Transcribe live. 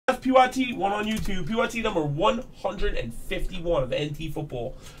PYT, one on YouTube. PYT number 151 of NT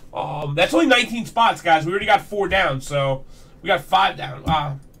football. That's only 19 spots, guys. We already got 4 down, so we got 5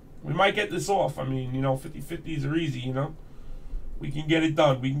 down. We might get this off. I mean, you know, 50-50s are easy, you know. We can get it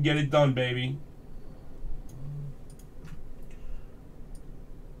done. We can get it done, baby.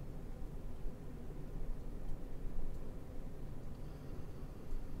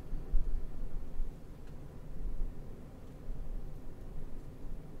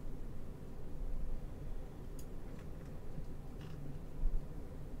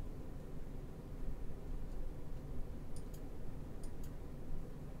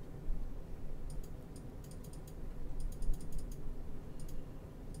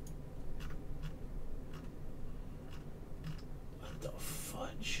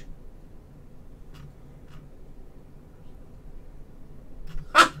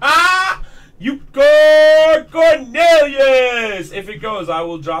 You go, Cornelius! If it goes, I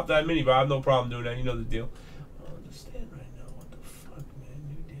will drop that mini, but I have no problem doing that. You know the deal. I don't understand right now. What the fuck, man?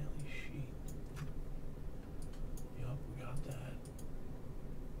 New daily sheet. Yup, we got that.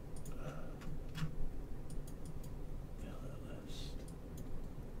 Daily list.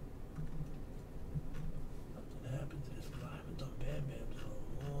 Nothing happened to this, but I haven't done Bam Bams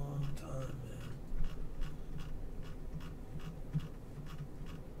in a long time, man.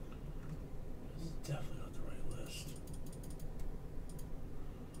 Definitely not the right list.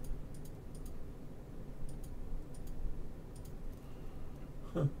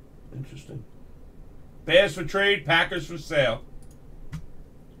 Huh. Interesting. Bears for trade, Packers for sale.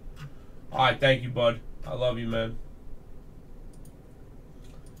 Alright, thank you, bud. I love you, man.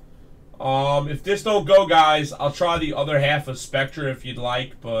 If this don't go, guys, I'll try the other half of Spectra if you'd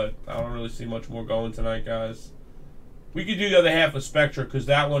like, but I don't really see much more going tonight, guys. We could do the other half of Spectra because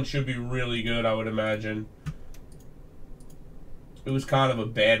that one should be really good, I would imagine. It was kind of a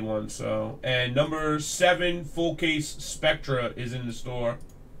bad one, so. And number 7 full case Spectra is in the store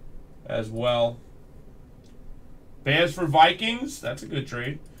as well. Bears for Vikings. That's a good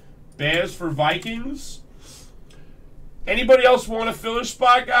trade. Bears for Vikings. Anybody else want a filler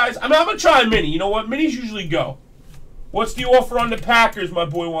spot, guys? I mean, I'm going to try a mini. You know what? Minis usually go. What's the offer on the Packers, my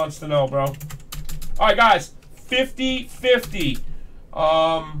boy wants to know, bro. All right, guys. 50-50.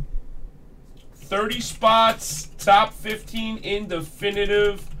 30 spots, top 15 in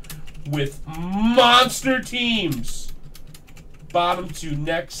definitive with monster teams. Bottom to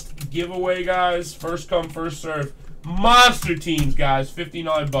next giveaway, guys. First come, first serve. Monster teams, guys.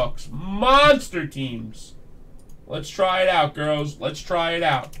 59 bucks. Monster teams. Let's try it out, girls. Let's try it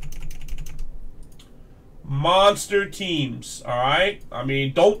out. Monster teams. All right? I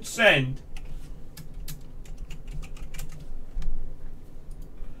mean, don't send.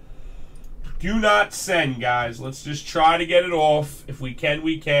 Do not send, guys. Let's just try to get it off. If we can,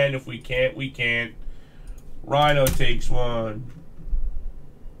 we can. If we can't, we can't. Rhino takes one.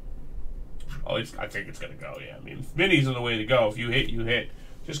 Oh, I think it's going to go, yeah. I mean, minis are the way to go. If you hit, you hit.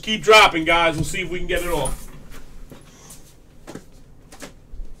 Just keep dropping, guys. We'll see if we can get it off.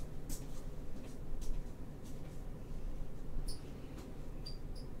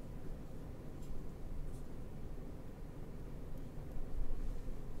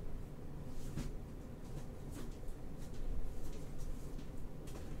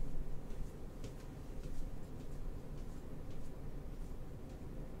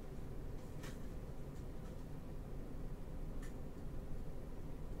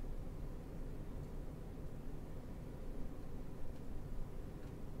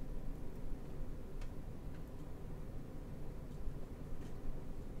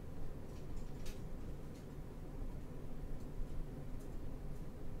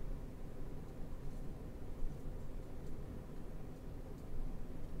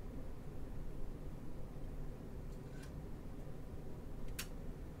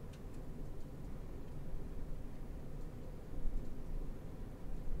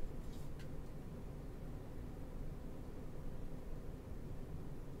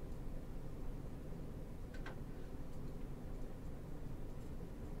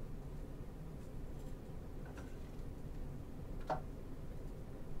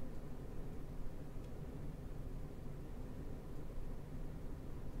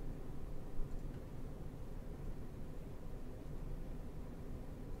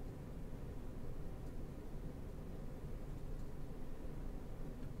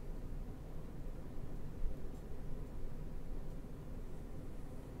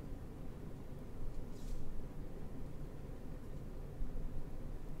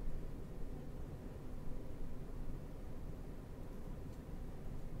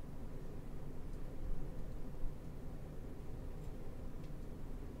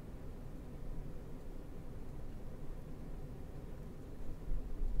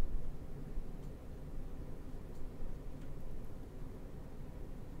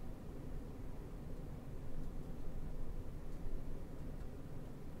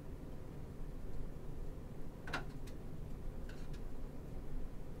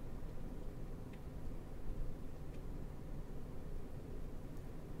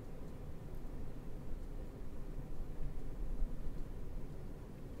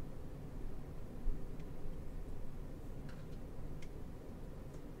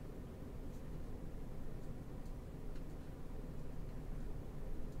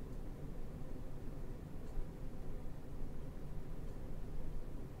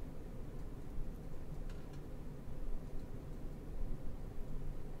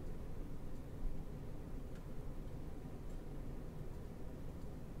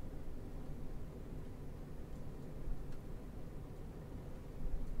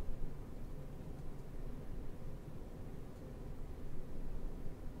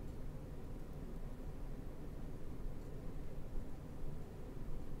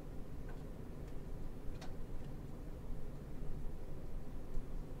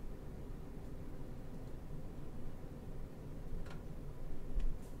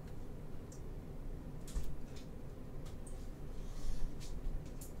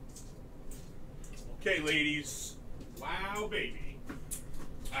 Okay, ladies. Wow, baby.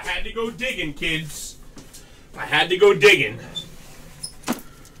 I had to go digging, kids. I had to go digging.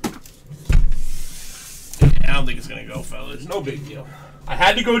 I don't think it's going to go, fellas. No big deal. I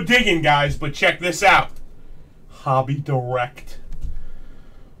had to go digging, guys, but check this out. Hobby Direct.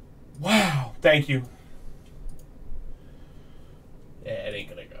 Wow. Thank you. Yeah, it ain't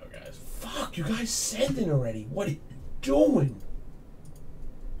going to go, guys. Fuck, you guys sent it already. What are you doing?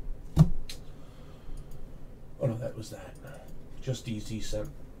 Oh, no, that was that. Just DZ sent.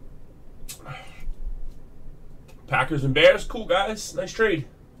 Packers and Bears. Cool, guys. Nice trade.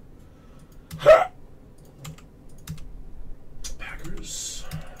 Packers.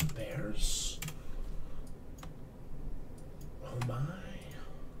 Bears. Oh, my.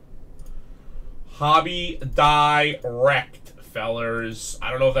 Hobby Direct, fellers.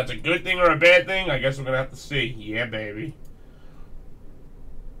 I don't know if that's a good thing or a bad thing. I guess we're going to have to see. Yeah, baby.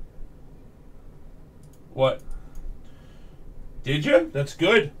 What? Did you? That's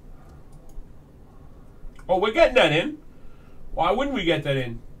good. Oh, we're getting that in. Why wouldn't we get that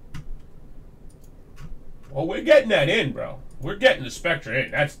in? Oh, we're getting that in, bro. We're getting the Spectra in.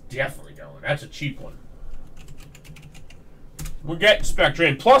 That's definitely going. That's a cheap one. We're getting Spectra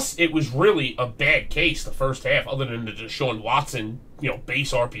in. Plus, it was really a bad case the first half, other than the Deshaun Watson,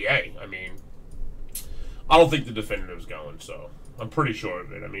 base RPA. I mean, I don't think the Definitive's going, so I'm pretty sure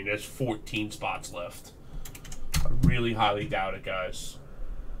of it. I mean, there's 14 spots left. I really highly doubt it, guys.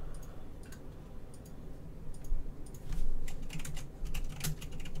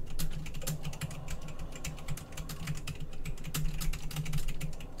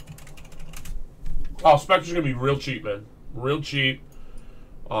 Oh, Spectra's going to be real cheap, man. Real cheap.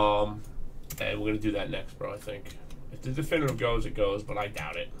 And we're going to do that next, bro, I think. If the Definitive goes, it goes, but I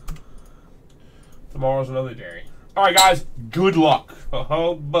doubt it. Tomorrow's another day. All right, guys. Good luck.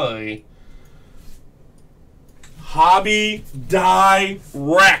 Oh, boy. Hobby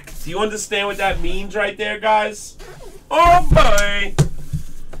Direct. Do you understand what that means right there, guys? Oh, boy.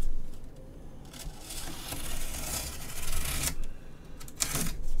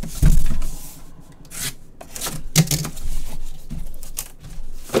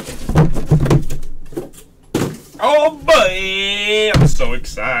 Oh, boy. I'm so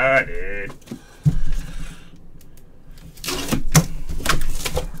excited.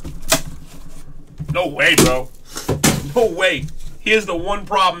 No way, bro. No way. Here's the one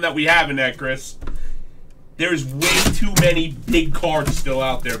problem that we have in that, Chris. There's way too many big cards still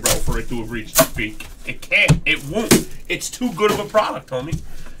out there, bro, for it to have reached its peak. It can't. It won't. It's too good of a product, homie.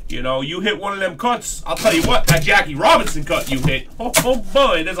 You hit one of them cuts. I'll tell you what, that Jackie Robinson cut you hit. Oh,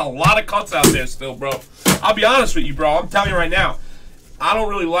 boy, there's a lot of cuts out there still, bro. I'll be honest with you, bro. I'm telling you right now. I don't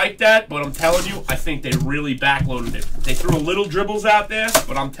really like that, but I'm telling you, I think they really backloaded it. They threw a little dribbles out there,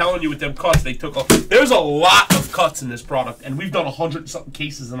 but I'm telling you, with them cuts, they took off. There's a lot of cuts in this product, and we've done 100-something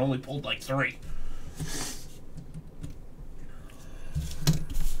cases and only pulled like 3.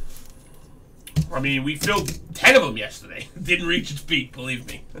 I mean, we filled 10 of them yesterday. Didn't reach its peak, believe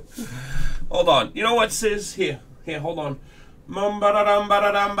me. Hold on. You know what, Sis? Here, hold on.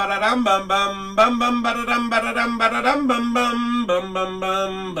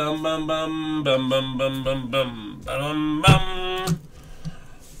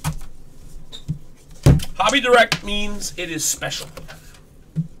 Hobby Direct means it is special.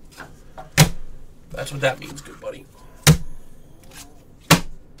 That's what that means, good buddy.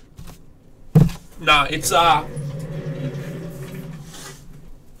 Nah, it's Hobby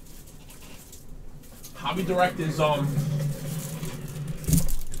Direct is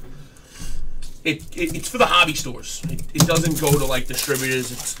it's for the hobby stores. It doesn't go to like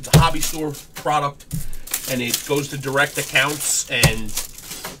distributors. It's a hobby store product, and it goes to direct accounts, and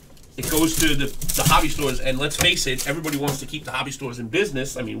it goes to the hobby stores. And let's face it, everybody wants to keep the hobby stores in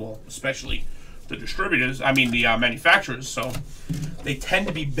business. I mean, well, especially the distributors. I mean, the manufacturers. So they tend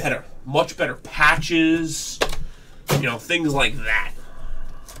to be better, much better patches, things like that.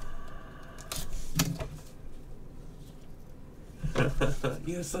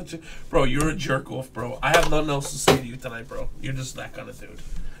 You're such a bro. You're a jerk off, bro. I have nothing else to say to you tonight, bro. You're just that kind of dude.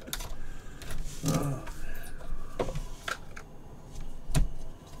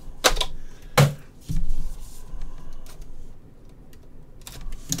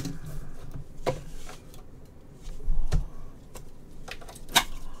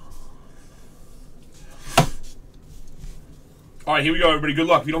 All right, here we go, everybody. Good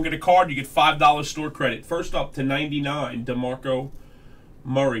luck. If you don't get a card, you get $5 store credit. First up to 99, DeMarco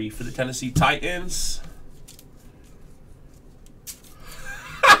Murray for the Tennessee Titans.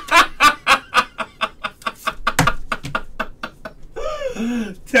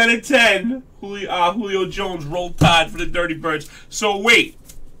 10 of 10. Julio Jones rolled tide for the Dirty Birds. So wait,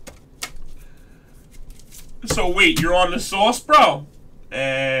 you're on the sauce, bro.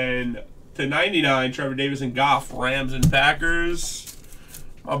 And to 99, Trevor Davis and Goff, Rams and Packers.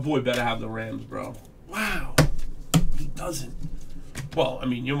 My boy better have the Rams, bro. Wow. He doesn't. Well, I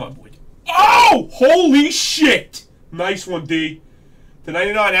mean, you're my boy. Oh! Holy shit! Nice one, D. To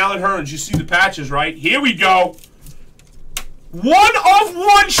 99, Alan Hearns. You see the patches, right? Here we go.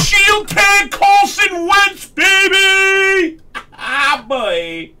 1/1 shield tag, Carson Wentz, baby! Ah,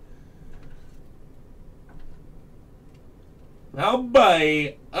 boy. Oh,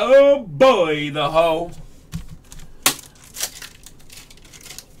 boy. Oh, boy, the hoe.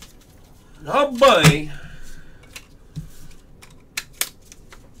 Oh, boy.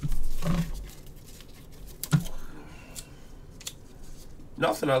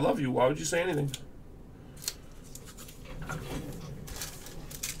 Nothing. I love you. Why would you say anything?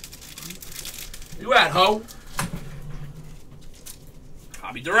 You at, ho?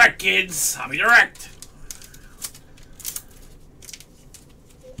 Hobby Direct, kids. Hobby Direct.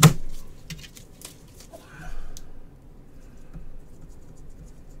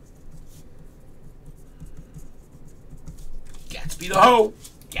 Gatsby the hoe.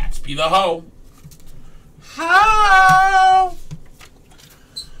 Gatsby the hoe. Ho!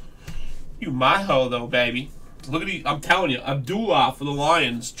 You my hoe, though, baby. Look at these. I'm telling you. Abdullah for the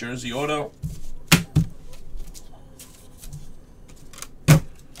Lions. Jersey auto.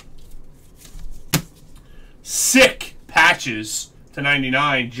 Sick patches to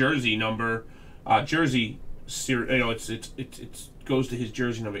 99. Jersey number. Jersey. You know, it goes to his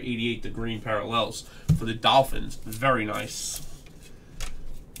jersey number 88. The green parallels for the Dolphins. Very nice.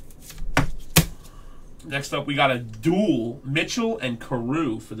 Next up, we got a duel. Mitchell and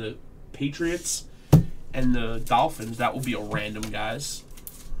Carew for the Patriots and the Dolphins. That will be a random, guys.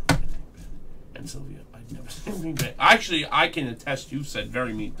 And Sylvia, I've never seen anything bad. Actually, I can attest you said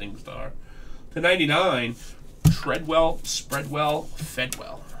very mean things to her. To 99, Treadwell, Spreadwell,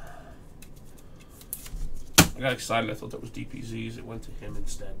 Fedwell. I got excited. I thought that was DPZs. It went to him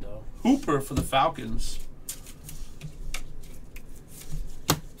instead, though. Hooper for the Falcons.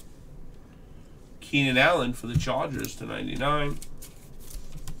 Keenan Allen for the Chargers to 99.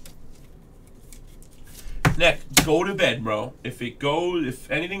 Nick, go to bed, bro. If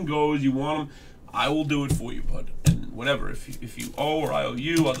anything goes, you want them, I will do it for you, bud. And whatever, if you owe or I owe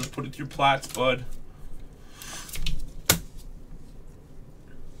you, I'll just put it to your plats, bud.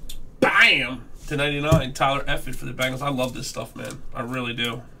 Bam! To 99, Tyler Efford for the Bengals. I love this stuff, man. I really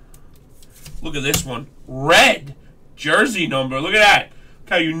do. Look at this one. Red jersey number. Look at that. Look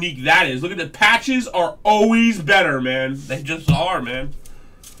how unique that is. Look at the patches are always better, man. They just are, man.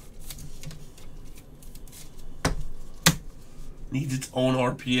 Needs its own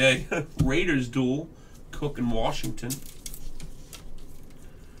RPA. Raiders duel. Cook and Washington.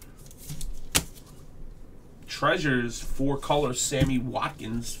 Treasures, 4-color Sammy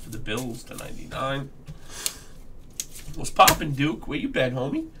Watkins for the Bills to 99. What's poppin', Duke? Where you been,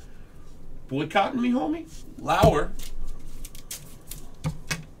 homie? Boycotting me, homie? Lauer.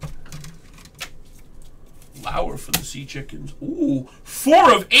 Lauer for the Sea Chickens. Ooh,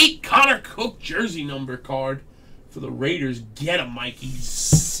 4 of 8 Connor Cook jersey number card for the Raiders. Get him, Mikey.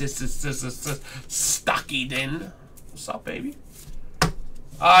 Stockton. What's up, baby?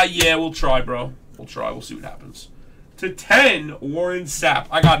 Yeah, we'll try, bro. We'll try. We'll see what happens. To 10, Warren Sapp.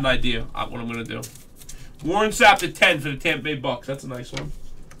 I got an idea what I'm going to do. Warren Sapp to 10 for the Tampa Bay Bucks. That's a nice one.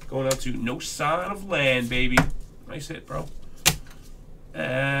 Going out to No Sign of Land, baby. Nice hit, bro.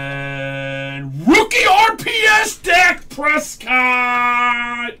 And rookie RPS Dak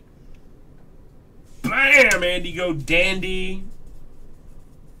Prescott. Bam, Andy go dandy.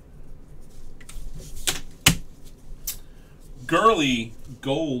 Gurley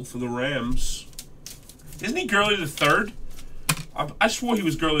gold for the Rams. Isn't he Gurley the third? I swore he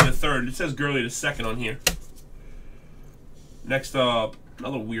was Gurley the third. It says Gurley the second on here. Next up,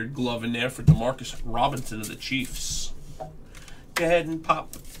 another weird glove in there for DeMarcus Robinson of the Chiefs. Go ahead and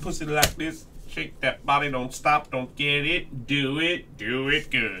pop pussy like this. Shake that body, don't stop, don't get it. Do it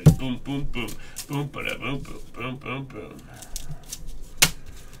good. Boom, boom, boom. Boom, ba-da, boom, boom, boom, boom, boom.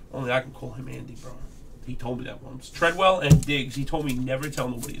 Only I can call him Andy, bro. He told me that once. Treadwell and Diggs. He told me never tell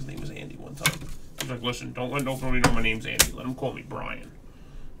nobody his name was Andy one time. He's like, listen, don't let nobody know my name's Andy. Let him call me Brian.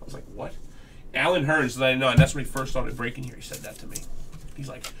 I was like, what? Alan Hearns, that I know, and that's when he first started breaking here. He said that to me. He's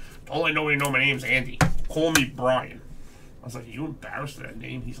like, don't let nobody know my name's Andy. Call me Brian. I was like, are you embarrassed of that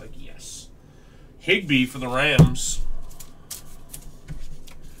name? He's like, yes. Higbee for the Rams.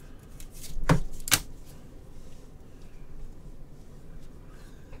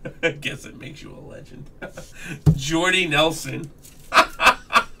 I guess it makes you a legend. Jordy Nelson.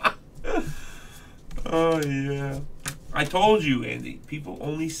 Oh, yeah. I told you, Andy. People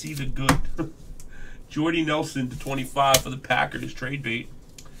only see the good. Jordy Nelson to 25 for the Packers. Trade bait.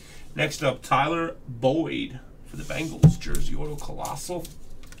 Next up, Tyler Boyd for the Bengals. Jersey Auto Colossal.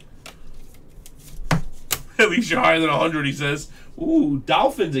 At least you're higher than 100, he says. Ooh,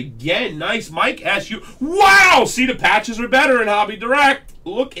 Dolphins again. Nice. Mike S.U. Wow! See, the patches are better in Hobby Direct.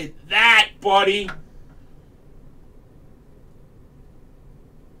 Look at that, buddy.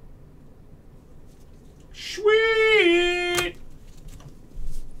 Sweet.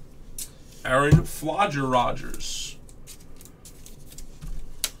 Aaron Flodger Rogers.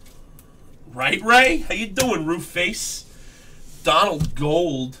 Right, Ray? How you doing, Roof Face? Donald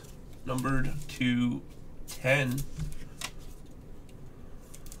Gold, numbered to 10.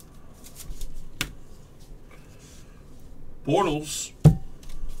 Bortles.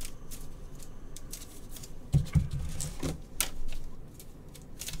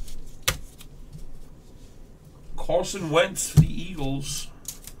 Carson Wentz for the Eagles.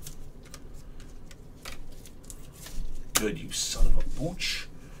 Good, you son of a booch.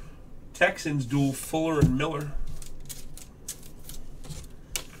 Texans duel Fuller and Miller.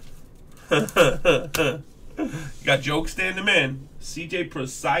 You got Joke stand him in. CJ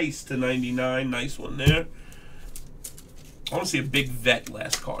Precise to 99. Nice one there. I want to see a big vet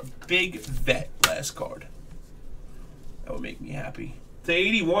last card. Big vet last card. That would make me happy. To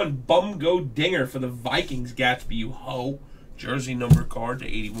 81, Bum Go Dinger for the Vikings. Gatsby, you hoe. Jersey number card to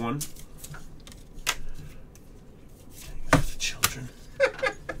 81. For the children.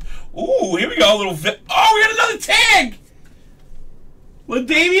 Ooh, here we go. A little vet. Oh, we got another tag.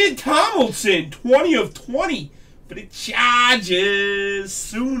 LaDainian Tomlinson, 20 of 20 for the Chargers.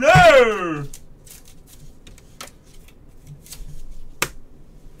 Sooner.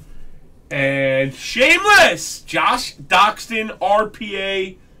 And Shameless, Josh Doxton,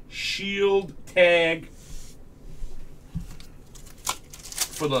 RPA, Shield tag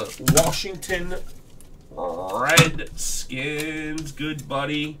for the Washington Redskins. Good,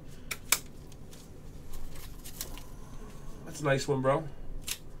 buddy. That's a nice one, bro.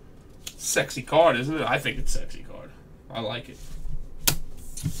 Sexy card, isn't it? I think it's a sexy card. I like it.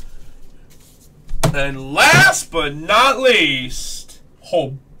 And last but not least,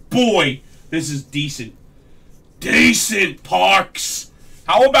 oh boy, this is decent. Decent, Parks.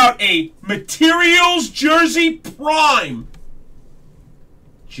 How about a Materials Jersey Prime?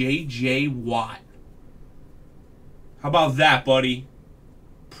 J.J. Watt. How about that, buddy?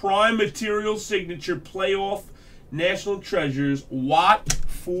 Prime Materials Signature Playoff National Treasures. Watt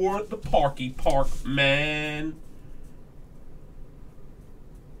for the Parky Park, man.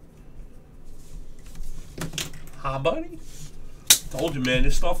 Huh, buddy? Told you, man.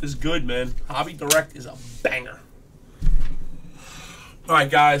 This stuff is good, man. Hobby Direct is a banger. All right,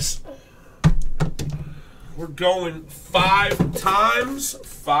 guys. We're going 5 times.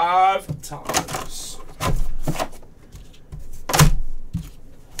 5 times.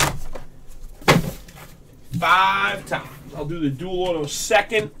 5 times. I'll do the dual auto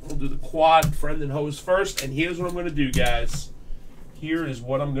second. We'll do the quad friend and hose first. And here's what I'm going to do, guys. Here is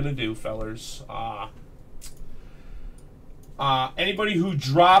what I'm going to do, fellers. Anybody who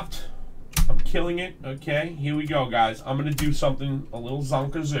dropped, I'm killing it. Okay, here we go, guys. I'm going to do something a little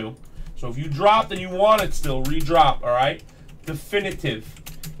zonkazoo. So if you dropped and you want it still, re-drop, all right? Definitive.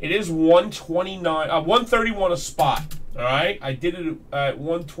 It is 131 a spot, all right? I did it at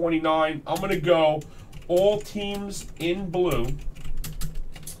 129. I'm going to go all teams in blue.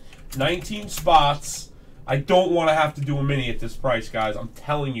 19 spots. I don't want to have to do a mini at this price, guys. I'm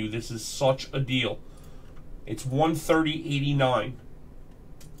telling you, this is such a deal. It's 130.89.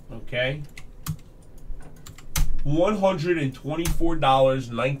 Okay?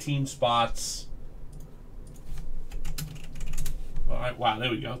 $124, 19 spots. All right, wow, there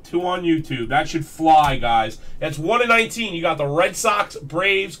we go. 2 on YouTube. That should fly, guys. That's 1 in 19. You got the Red Sox,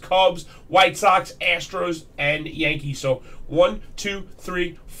 Braves, Cubs, White Sox, Astros, and Yankees. So 1, 2,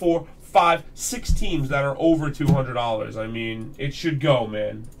 3, 4, 5, 6 teams that are over $200. I mean, it should go,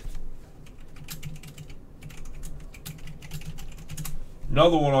 man.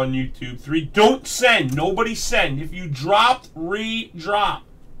 Another one on YouTube. 3. Don't send. Nobody send. If you dropped, re-drop.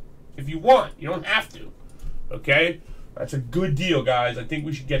 If you want. You don't have to. Okay? That's a good deal, guys. I think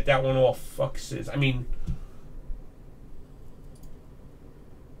we should get that one off. Fuck sis. I mean...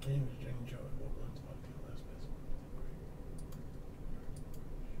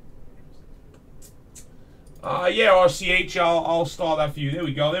 Yeah, RCH, I'll stall that for you. There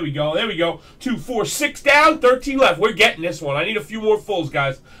we go, there we go, there we go. 2, 4, 6 down, 13 left. We're getting this one. I need a few more fulls,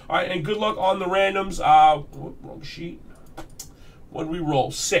 guys. All right, and good luck on the randoms. Wrong sheet. What did we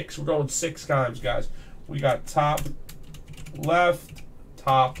roll? 6. We're going 6 times, guys. We got top left,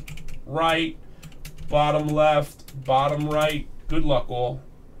 top right, bottom left, bottom right. Good luck, all.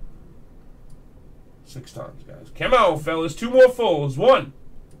 6 times, guys. Come on, fellas. 2 more fulls. 1,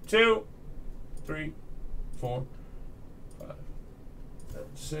 2, 3, 4, 5,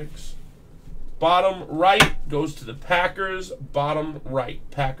 6. Bottom right goes to the Packers. Bottom right,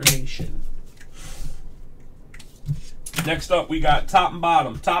 Packer Nation. Next up, we got top and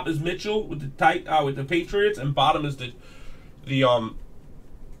bottom. Top is Mitchell with the Patriots, and bottom is the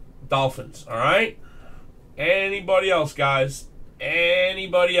Dolphins. All right. Anybody else, guys?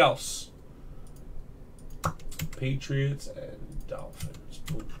 Anybody else? Patriots and Dolphins.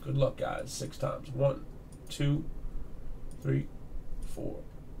 Ooh, good luck, guys. 6 times. 1, 2, 3, 4,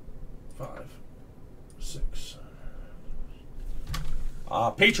 5, 6.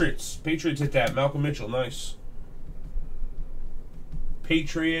 Patriots. Patriots hit that. Malcolm Mitchell. Nice.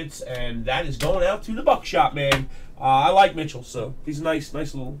 Patriots, and that is going out to the Buckshot, man. I like Mitchell, so he's a nice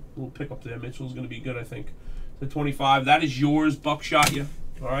little pickup there. Mitchell's going to be good, I think. The 25. That is yours, Buckshot. You.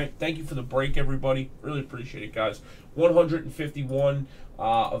 All right. Thank you for the break, everybody. Really appreciate it, guys. 151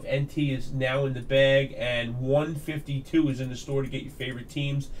 of NT is now in the bag, and 152 is in the store to get your favorite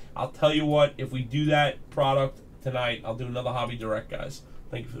teams. I'll tell you what, if we do that product tonight, I'll do another Hobby Direct, guys.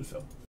 Thank you for the film.